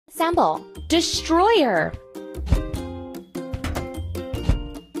assemble. Destroyer.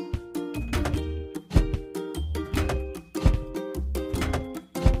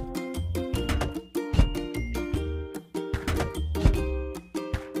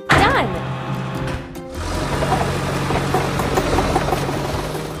 Done.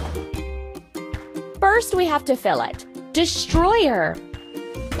 First, we have to fill it. Destroyer.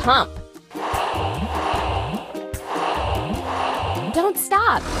 Pump. Don't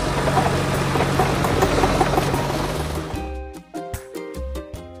stop.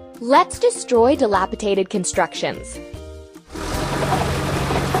 Let's destroy dilapidated constructions.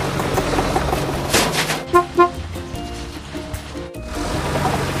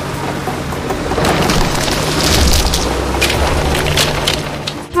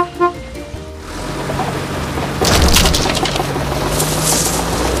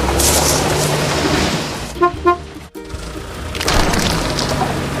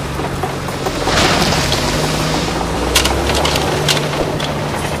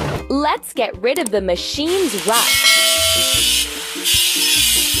 Let's get rid of the machine's rust.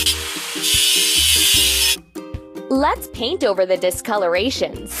 Let's paint over the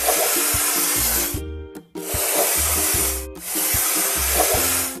discolorations.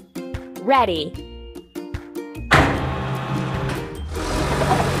 Ready.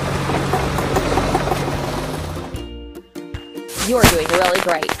 You're doing really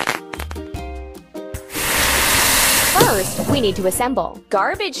great. First, we need to assemble.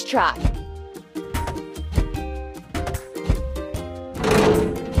 Garbage truck.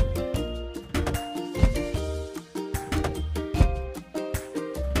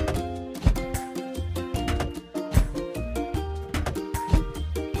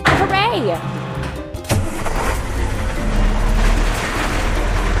 Hooray!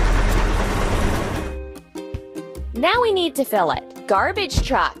 Now we need to fill it. Garbage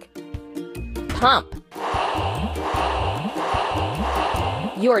truck. Pump.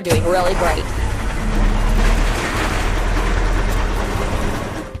 You're doing really great.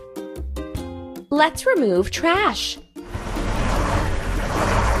 Let's remove trash.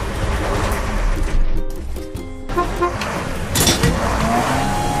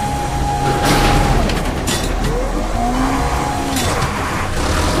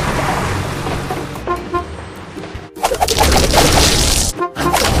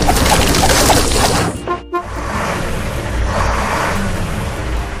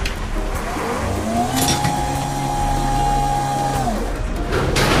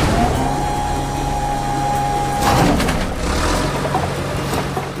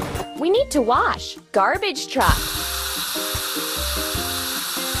 We need to wash. Garbage truck.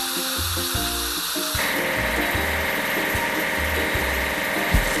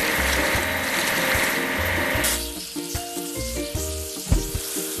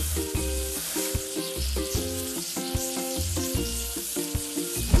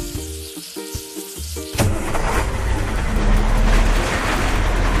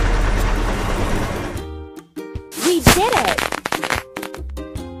 We did it!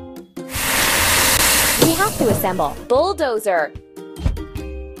 We have to assemble. Bulldozer.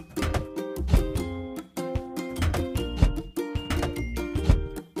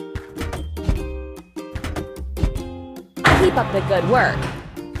 Keep up the good work.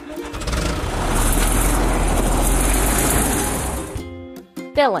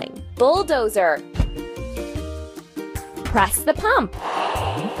 Filling. Bulldozer. Press the pump.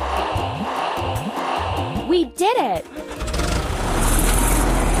 We did it!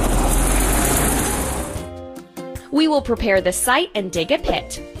 We will prepare the site and dig a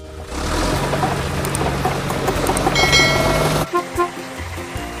pit.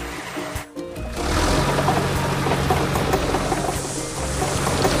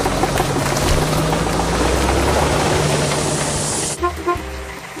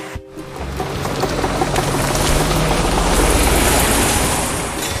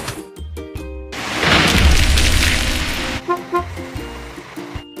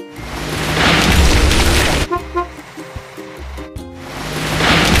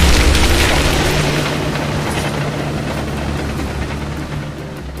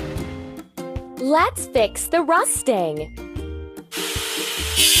 Let's fix the rusting.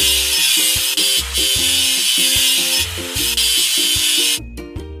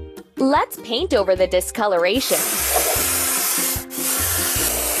 Let's paint over the discoloration.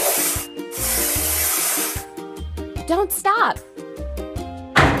 Don't stop.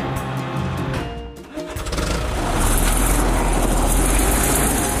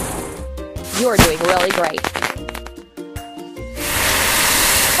 You're doing really great.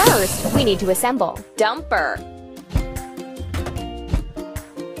 First, we need to assemble. Dumper.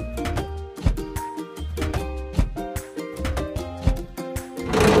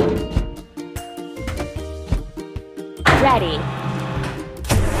 Ready.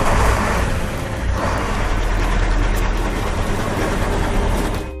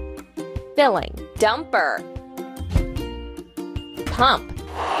 Filling. Dumper. Pump.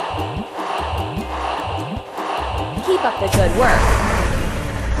 Keep up the good work.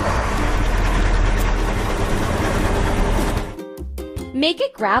 Make a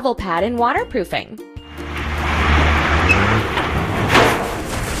gravel pad in waterproofing.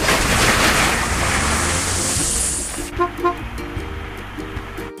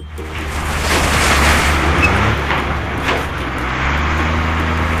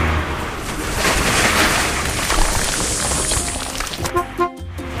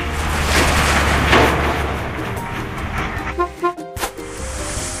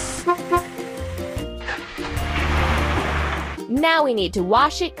 Now we need to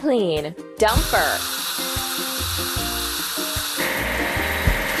wash it clean. Dumper.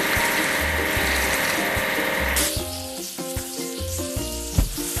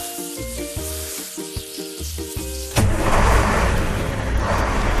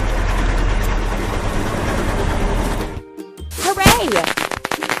 Hooray!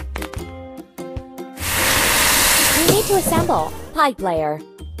 We need to assemble. Pipe layer.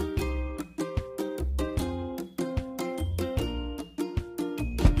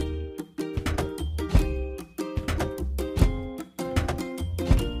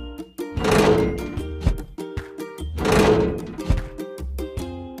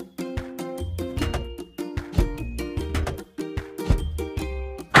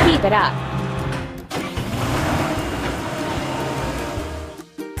 Keep it up.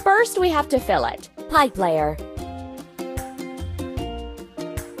 First, we have to fill it. Pipe layer.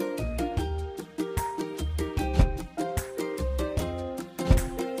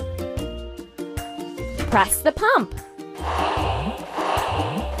 Press the pump.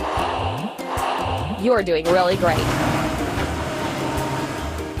 You're doing really great.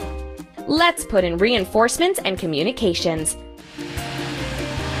 Let's put in reinforcements and communications.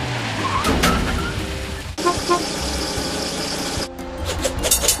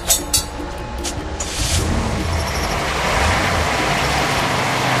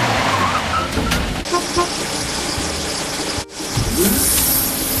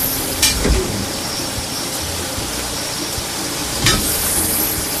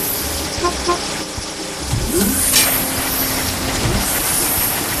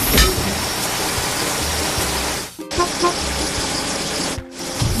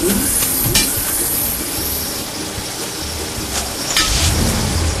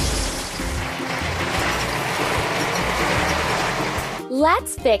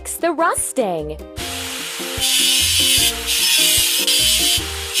 Let's fix the rusting.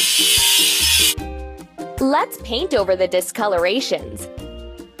 Let's paint over the discolorations.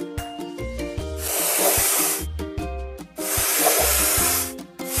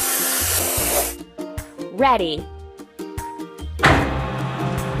 Ready.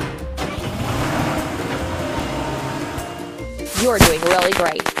 You're doing really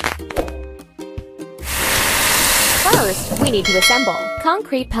great. First, we need to assemble.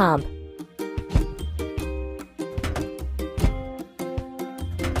 Concrete pump.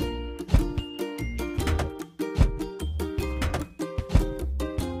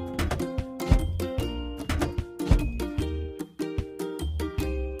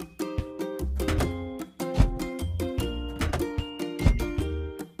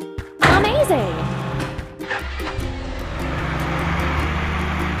 Amazing!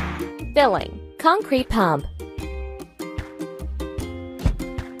 Filling. Concrete pump.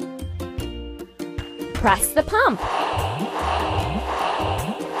 Press the pump.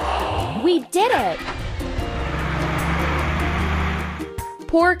 We did it!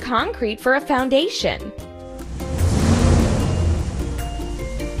 Pour concrete for a foundation.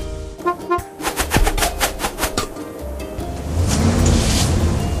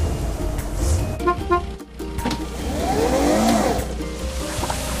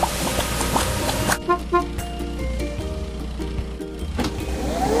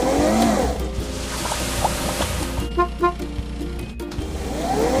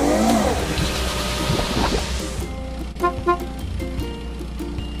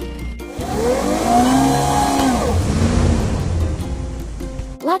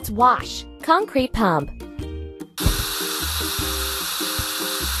 Let's wash. Concrete pump.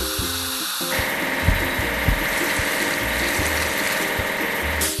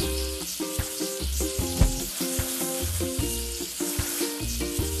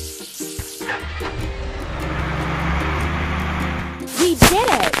 We did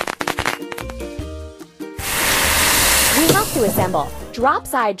it! We have to assemble. Drop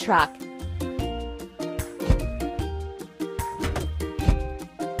side truck.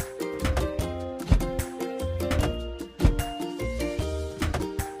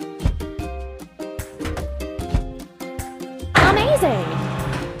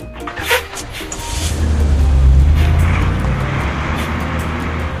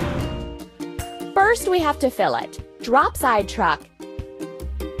 we have to fill it. Drop side truck.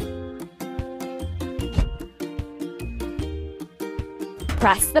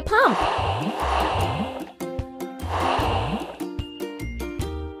 Press the pump.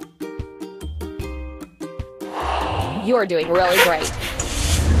 You're doing really great.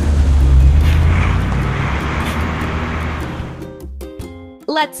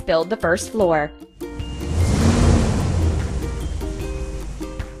 Let's build the first floor.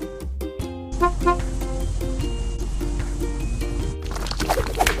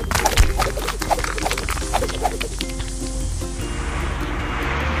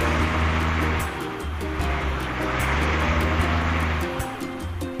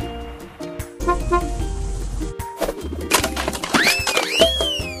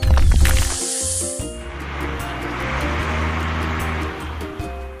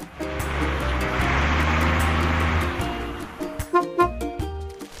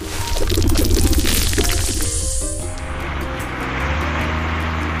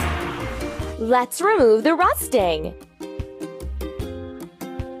 Let's remove the rusting.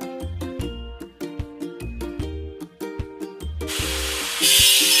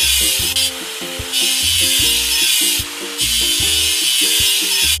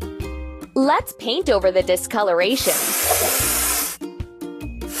 Let's paint over the discoloration.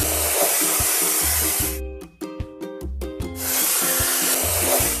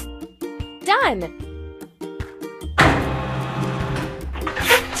 Done!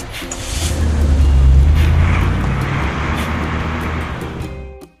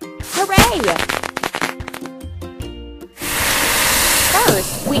 Hooray!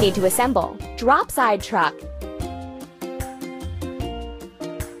 First, we need to assemble. Drop side truck.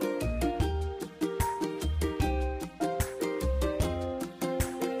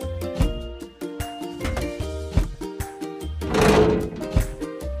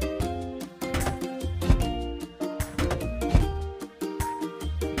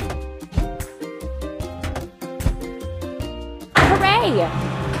 Hooray!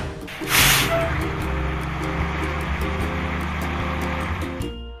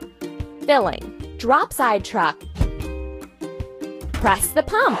 Filling. Drop side truck. Press the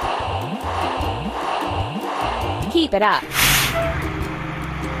pump. Keep it up.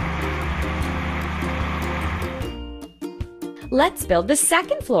 Let's build the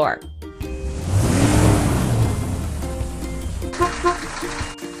second floor.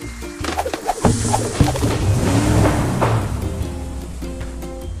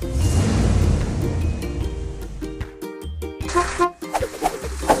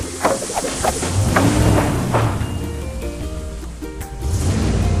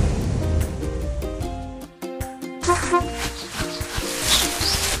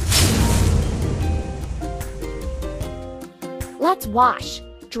 Let's wash.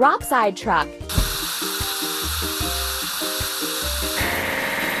 Drop side truck.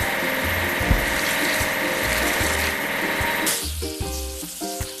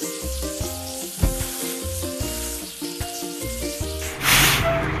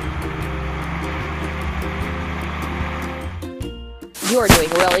 You're doing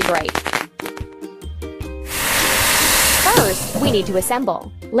really great. First, we need to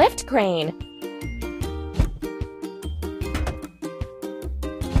assemble. Lift crane.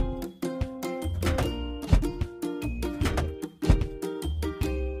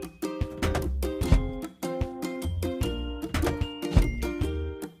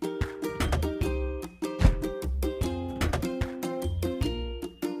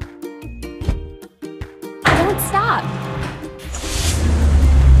 Don't stop.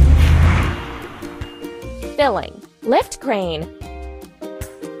 Filling. Lift crane.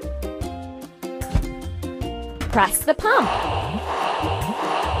 Press the pump.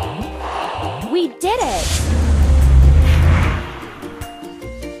 We did it!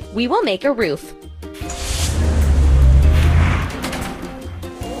 We will make a roof.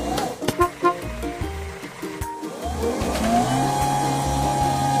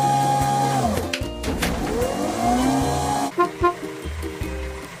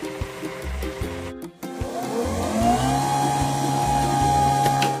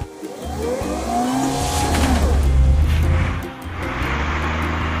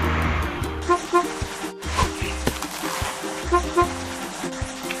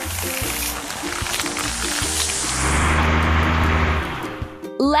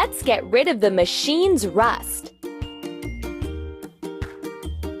 Let's get rid of the machine's rust.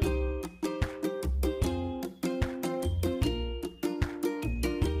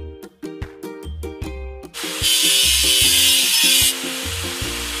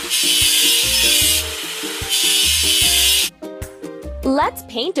 Let's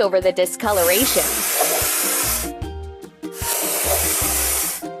paint over the discoloration.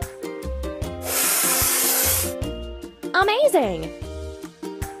 Amazing!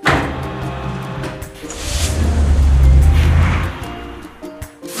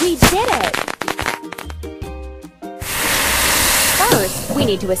 We did it! First, we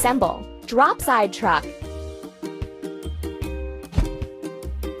need to assemble. Drop side truck.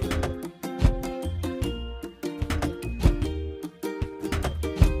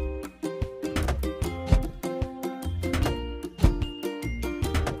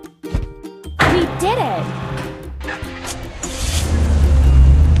 We did it!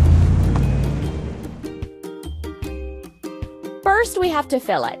 First, we have to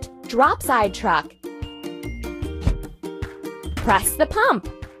fill it. Drop side truck. Press the pump.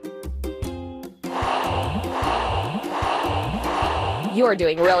 You're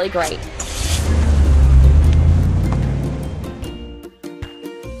doing really great.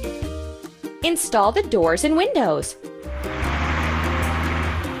 Install the doors and windows.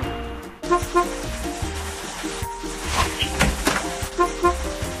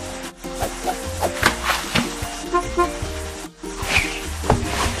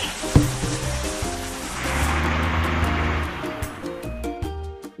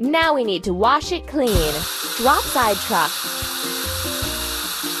 Now we need to wash it clean. Drop side truck.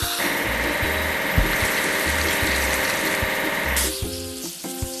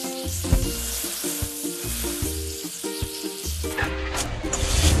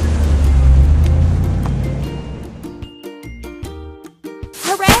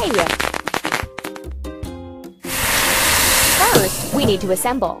 Hooray! First, we need to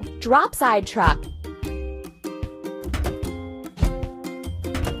assemble. Drop side truck.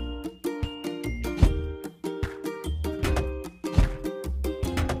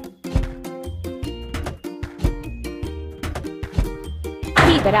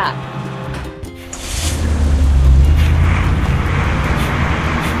 Keep it up.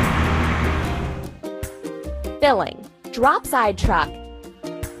 Filling. Drop side truck.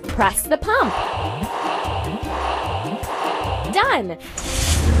 Press the pump. Done!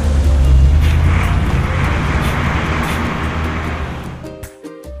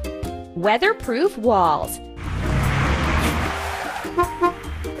 Weatherproof walls.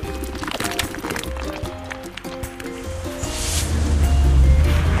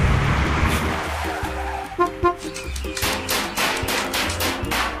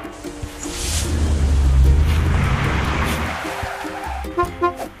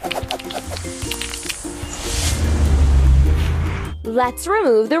 Let's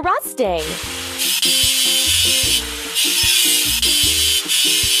remove the rusting.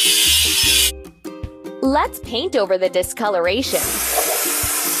 Let's paint over the discoloration.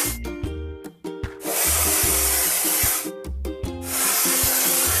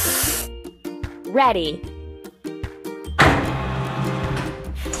 Ready.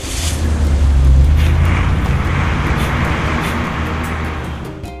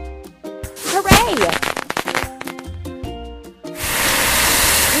 Hooray!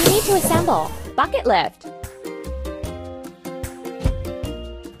 We need to assemble. Bucket lift.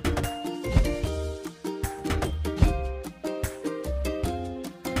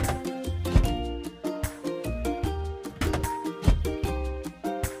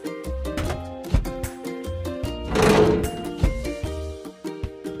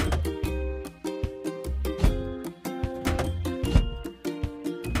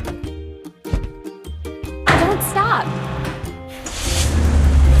 Don't stop.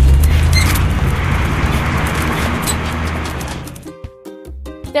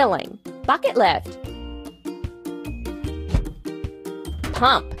 Filling. Bucket lift.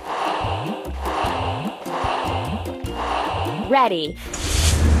 Pump. Ready.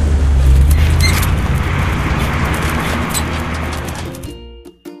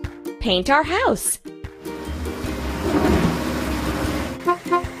 Paint our house.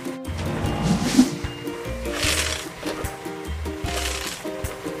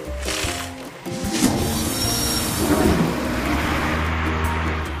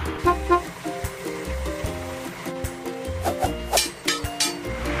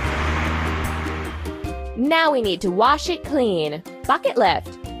 Now we need to wash it clean. Bucket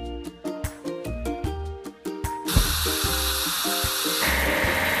lift.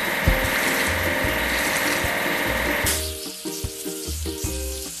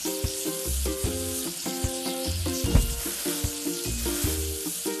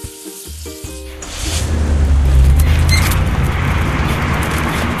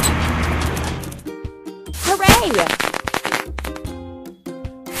 Hooray!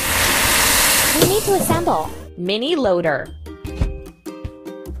 We need to assemble. Mini loader.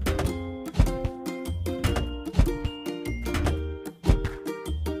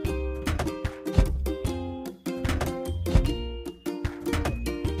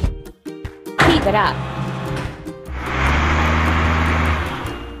 Keep it up.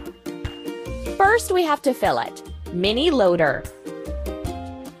 First, we have to fill it. Mini loader.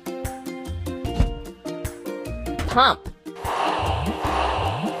 Pump.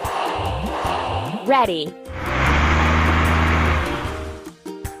 Ready.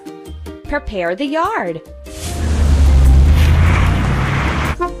 Prepare the yard.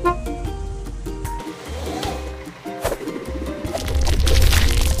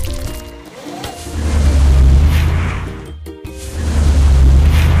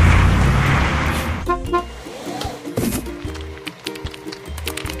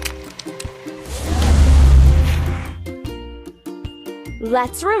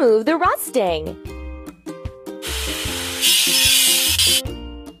 Let's remove the rusting.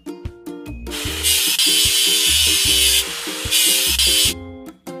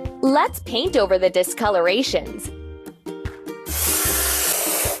 Let's paint over the discolorations.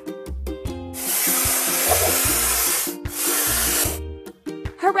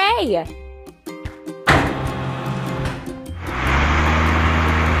 Hooray!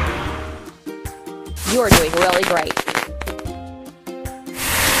 You're doing really great.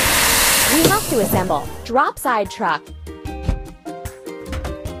 We have to assemble. Drop side truck.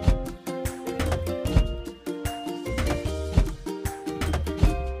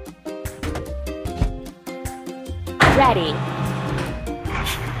 Ready.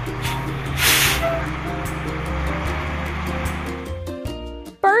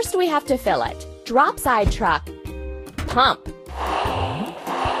 First, we have to fill it. Drop side truck. Pump.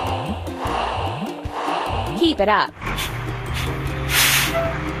 Keep it up.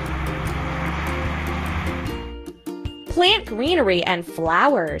 Plant greenery and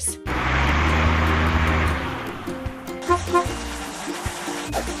flowers.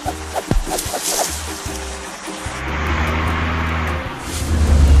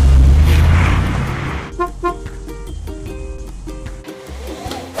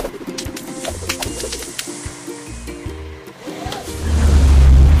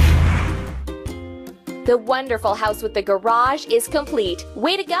 The wonderful house with the garage is complete.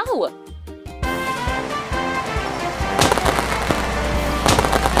 Way to go!